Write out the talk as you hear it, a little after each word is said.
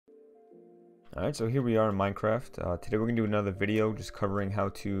Alright, so here we are in Minecraft. Today we're going to do another video just covering how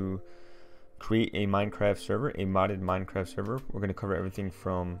to create a Minecraft server, a modded Minecraft server. We're going to cover everything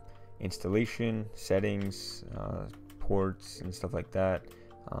from installation, settings, ports, and stuff like that.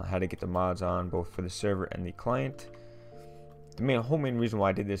 How to get the mods on both for the server and the client. The whole main reason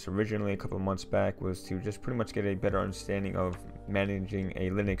why I did this originally a couple of months back was to just pretty much get a better understanding of managing a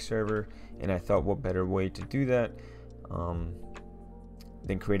Linux server, and I thought what better way to do that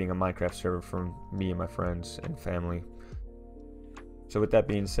than creating a Minecraft server for me and my friends and family. So with that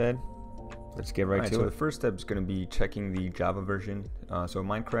being said, let's get right to it. So the first step is going to be checking the Java version. So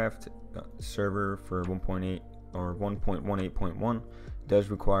Minecraft server for 1.8 or 1.18.1 does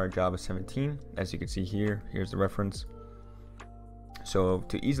require Java 17. As you can see here, here's the reference. So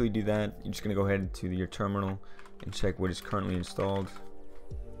to easily do that, you're just going to go ahead to your terminal and check what is currently installed.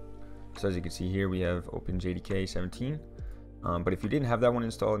 So as you can see here, we have OpenJDK 17. But if you didn't have that one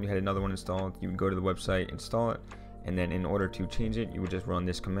installed and you had another one installed, you would go to the website, install it, and then in order to change it, you would just run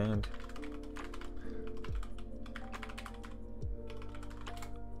this command.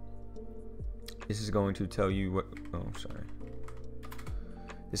 This is going to tell you what,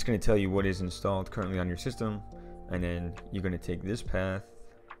 This is going to tell you what is installed currently on your system, and then you're going to take this path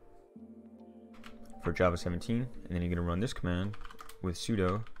for Java 17, and then you're going to run this command with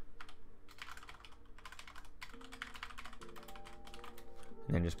sudo.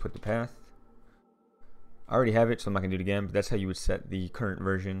 And then just put the path. I already have it, so I'm not gonna do it again, but that's how you would set the current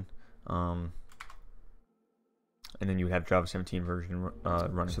version, and then you would have Java 17 version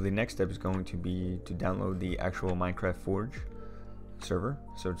running. So the next step is going to be to download the actual Minecraft Forge server.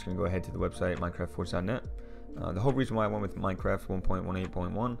 So it's gonna go ahead to the website minecraftforge.net. The whole reason why I went with Minecraft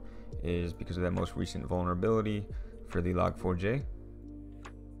 1.18.1 is because of that most recent vulnerability for the log4j.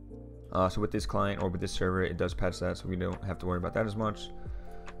 So with this client or with this server, it does patch that, so we don't have to worry about that as much.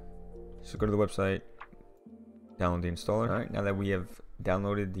 So go to the website, download the installer. Alright, now that we have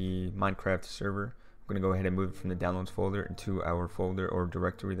downloaded the Minecraft server, we're going to go ahead and move it from the downloads folder into our folder or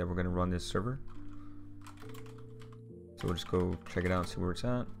directory that we're going to run this server. So we'll just go check it out and see where it's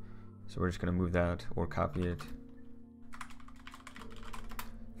at. So we're just going to move that or copy it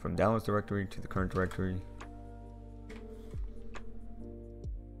from downloads directory to the current directory.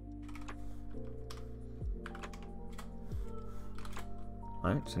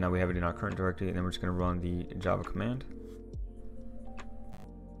 Alright, so now we have it in our current directory, and then we're just going to run the Java command.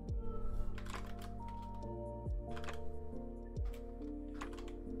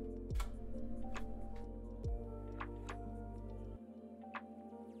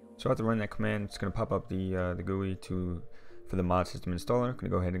 So after running that command, it's going to pop up the GUI for the mod system installer. I'm going to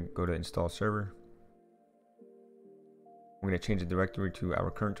go ahead and go to install server. We're going to change the directory to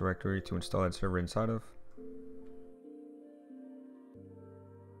our current directory to install that server inside of.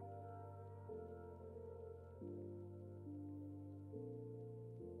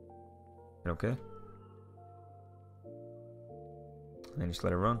 Okay, and then just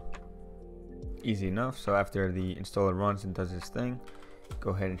let it run. Easy enough. So after the installer runs and does its thing, go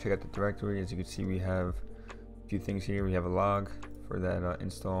ahead and check out the directory. As you can see, we have a few things here. We have a log for that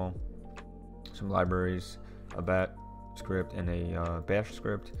install, some libraries, a bat script, and a bash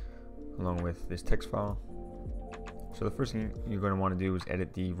script, along with this text file. So the first thing you're going to want to do is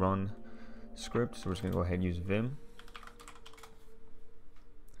edit the run script. So we're just going to go ahead and use vim.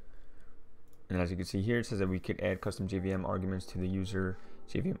 And as you can see here, it says that we could add custom JVM arguments to the user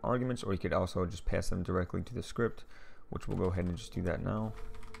JVM arguments, or you could also just pass them directly to the script, which we'll go ahead and just do that now.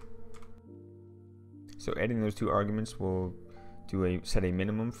 So adding those two arguments will set a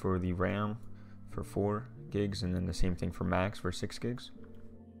minimum for the RAM for 4 gigs, and then the same thing for max for 6 gigs.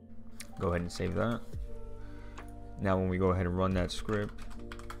 Go ahead and save that. Now when we go ahead and run that script,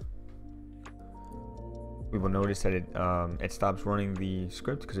 we will notice that it stops running the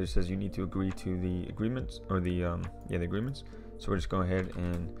script because it says you need to agree to the agreements, or the agreements. So we're just going ahead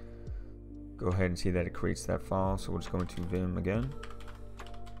and see that it creates that file. So we're just going to vim again,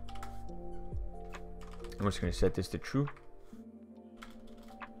 and we're just going to set this to true.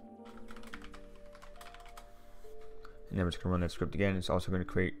 And then we're just going to run that script again. It's also going to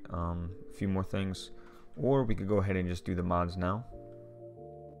create a few more things, or we could go ahead and just do the mods now.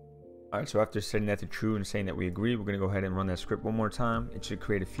 Alright, so after setting that to true and saying that we agree, we're going to go ahead and run that script one more time. It should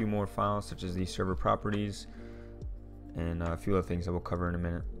create a few more files, such as the server properties and a few other things that we'll cover in a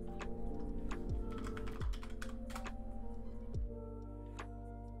minute.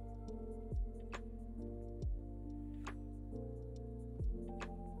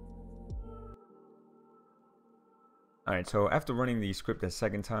 Alright, so after running the script a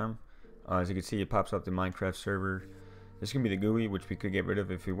second time, as you can see, it pops up the Minecraft server This can be the GUI, which we could get rid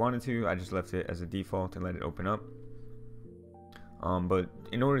of if we wanted to. I just left it as a default and let it open up. But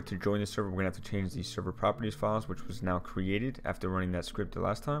in order to join the server, we're going to have to change the server properties files, which was now created after running that script the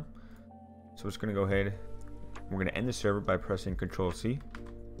last time. So we're just going to go ahead. We're going to end the server by pressing Ctrl+C.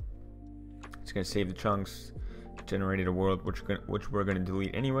 It's going to save the chunks, generated a world, which we're going to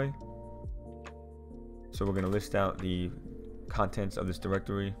delete anyway. So we're going to list out the contents of this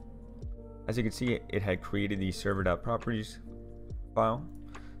directory. As you can see, it had created the server.properties file.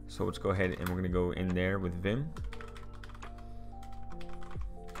 So let's go ahead and we're going to go in there with Vim.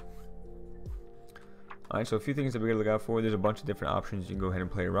 Alright, so a few things that we're going to look out for. There's a bunch of different options you can go ahead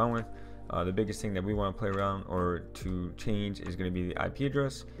and play around with. The biggest thing that we want to play around or to change is going to be the IP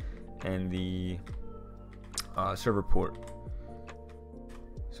address and the server port.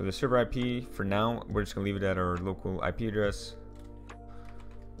 So the server IP, for now, we're just going to leave it at our local IP address.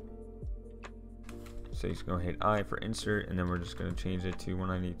 So you just go hit I for insert, and then we're just going to change it to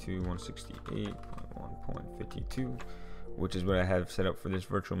 192.168.1.52, which is what I have set up for this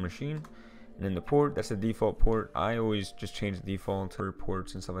virtual machine. And then the port, that's the default port. I always just change the default to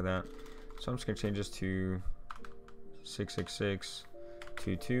ports and stuff like that. So I'm just going to change this to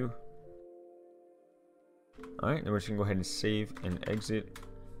 666.22. Alright, then we're just going to go ahead and save and exit.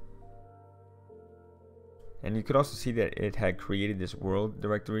 And you could also see that it had created this world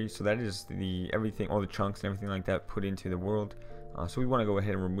directory. So that is everything, all the chunks and everything like that put into the world. So we want to go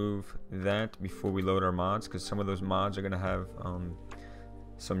ahead and remove that before we load our mods, because some of those mods are going to have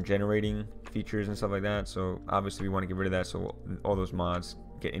some generating features and stuff like that. So obviously we want to get rid of that so all those mods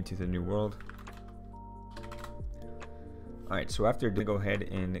get into the new world. Alright, so after we go ahead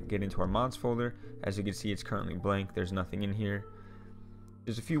and get into our mods folder, as you can see it's currently blank, there's nothing in here.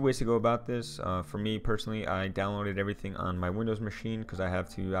 There's a few ways to go about this. For me personally, I downloaded everything on my Windows machine because I have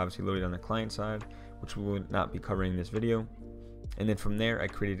to obviously load it on the client side, which we will not be covering in this video. And then from there I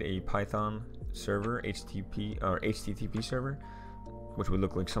created a Python server, HTTP server, which would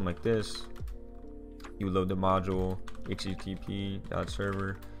look like something like this. You load the module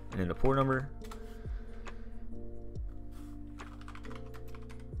http.server and then the port number.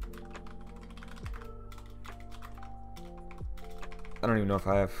 I don't even know if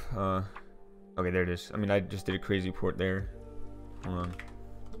I have okay, there it is. I mean, I just did a crazy port there. Hold on,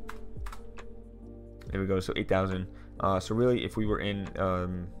 there we go. So 8,000. So really, if we were in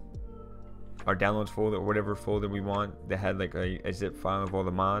our downloads folder or whatever folder we want that had like a zip file of all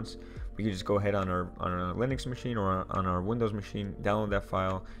the mods, we could just go ahead on our Linux machine or on our Windows machine, download that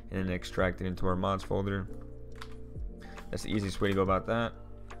file, and then extract it into our mods folder. That's the easiest way to go about that.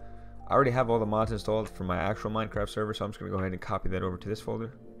 I already have all the mods installed for my actual Minecraft server, so I'm just going to go ahead and copy that over to this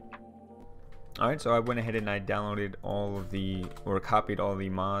folder. Alright, so I went ahead and I downloaded copied all the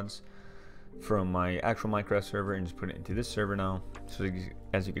mods from my actual Minecraft server and just put it into this server now. So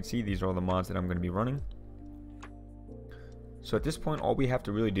as you can see, these are all the mods that I'm going to be running. So at this point, all we have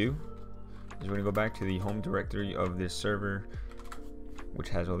to really do is we're going to go back to the home directory of this server, which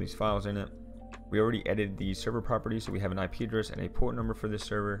has all these files in it. We already edited the server properties, so we have an IP address and a port number for this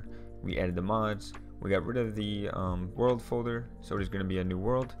server. We added the mods. We got rid of the world folder, so there's going to be a new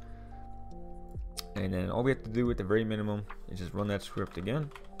world. And then all we have to do at the very minimum is just run that script again.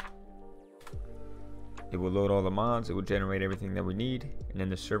 It will load all the mods, it will generate everything that we need, and then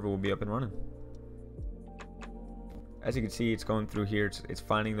the server will be up and running. As you can see, it's going through here, it's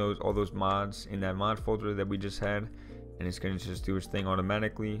finding all those mods in that mod folder that we just had, and it's going to just do its thing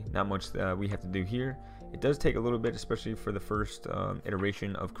automatically. Not much that we have to do here. It does take a little bit, especially for the first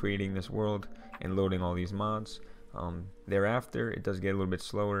iteration of creating this world and loading all these mods. Thereafter, it does get a little bit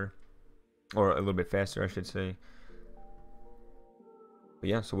slower, or a little bit faster I should say. But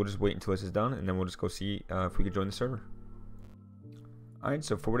yeah, so we'll just wait until this is done, and then we'll just go see if we could join the server. Alright,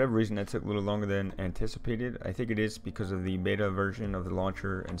 so for whatever reason that took a little longer than anticipated. I think it is because of the beta version of the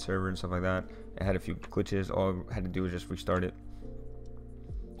launcher and server and stuff like that. It had a few glitches. All I had to do was just restart it,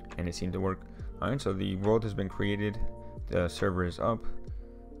 and it seemed to work. Alright, so the world has been created, the server is up.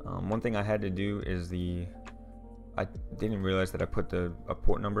 One thing I had to do is I didn't realize that I put a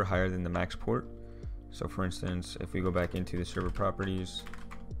port number higher than the max port. So for instance, if we go back into the server properties,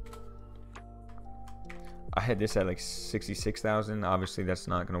 I had this at like 66,000. Obviously that's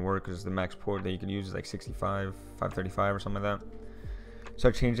not going to work because the max port that you can use is like 535 or something like that. So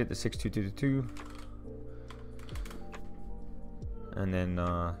I changed it to 6222. And then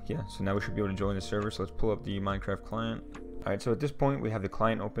yeah, so now we should be able to join the server. So let's pull up the Minecraft client. Alright, so at this point we have the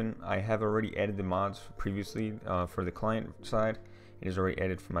client open. I have already added the mods previously for the client side. It is already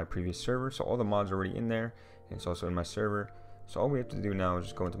added for my previous server, so all the mods are already in there, and it's also in my server. So all we have to do now is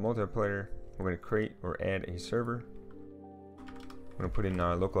just go into multiplayer. We're going to create or add a server. going to put in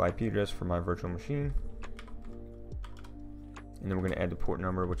our local IP address for my virtual machine, and then we're going to add the port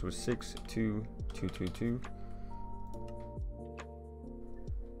number, which was 62222.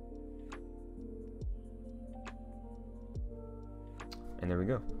 And there we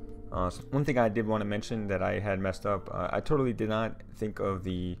go. So one thing I did want to mention that I had messed up, I totally did not think of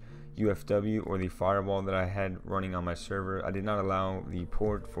the UFW or the firewall that I had running on my server. I did not allow the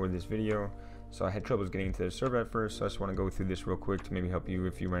port for this video, so I had troubles getting into the server at first. So I just want to go through this real quick to maybe help you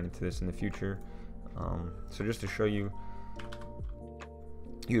if you run into this in the future. So just to show you,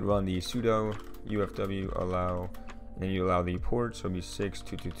 you'd run the sudo UFW allow, and then you allow the port, so it'd be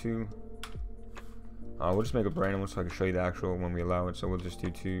 6222. We'll just make a random one so I can show you the actual when we allow it. So we'll just do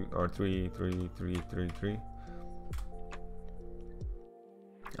 33333.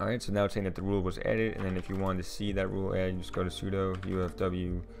 Alright, so now it's saying that the rule was added, and then if you wanted to see that rule added, you just go to sudo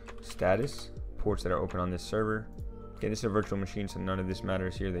UFW status, ports that are open on this server. Okay, this is a virtual machine, so none of this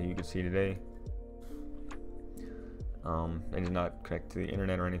matters here that you can see today. It is not connected to the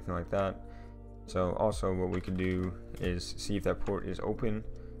internet or anything like that. So also what we can do is see if that port is open.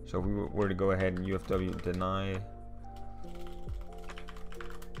 So if we were to go ahead and UFW deny,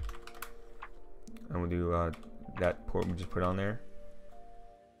 and we'll do that port we just put on there.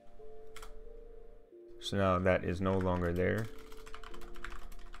 So now that is no longer there.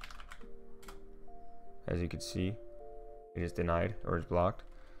 As you can see, it is denied or is blocked.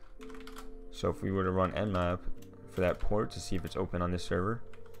 So if we were to run nmap for that port to see if it's open on this server.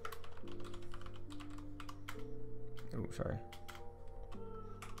 Oh, sorry.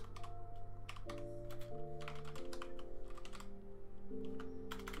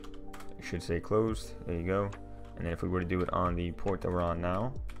 Should say closed. There you go. And then if we were to do it on the port that we're on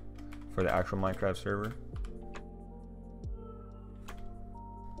now for the actual Minecraft server,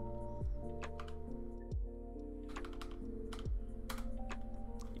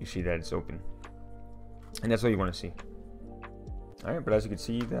 you see that it's open, and that's all you want to see. Alright, but as you can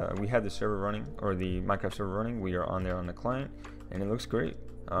see, we have the server running, or the Minecraft server running. We are on there on the client, and it looks great.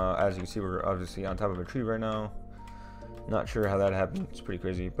 As you can see, we're obviously on top of a tree right now. Not sure how that happened. It's pretty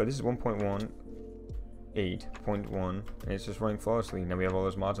crazy, but this is 1.18.1, and it's just running flawlessly. Now we have all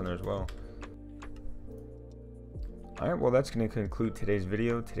those mods on there as well. Alright, well that's going to conclude today's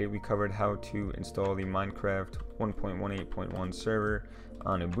video. Today we covered how to install the Minecraft 1.18.1 server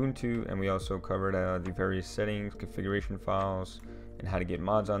on Ubuntu, and we also covered the various settings, configuration files, and how to get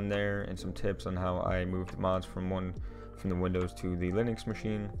mods on there, and some tips on how I moved mods from the Windows to the Linux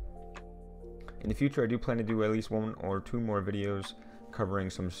machine. In the future, I do plan to do at least 1 or 2 more videos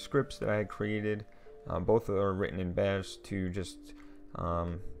covering some scripts that I had created. Both are written in Bash to just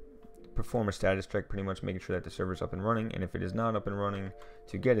perform a status check, pretty much making sure that the server's up and running, and if it is not up and running,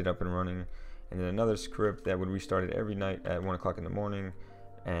 to get it up and running. And then another script that would restart it every night at 1 o'clock in the morning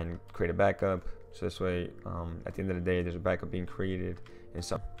and create a backup. So this way, at the end of the day, there's a backup being created and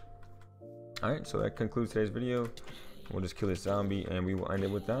some. Alright, so that concludes today's video. We'll just kill this zombie and we will end it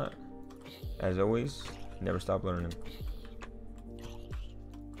with that. As always, never stop learning.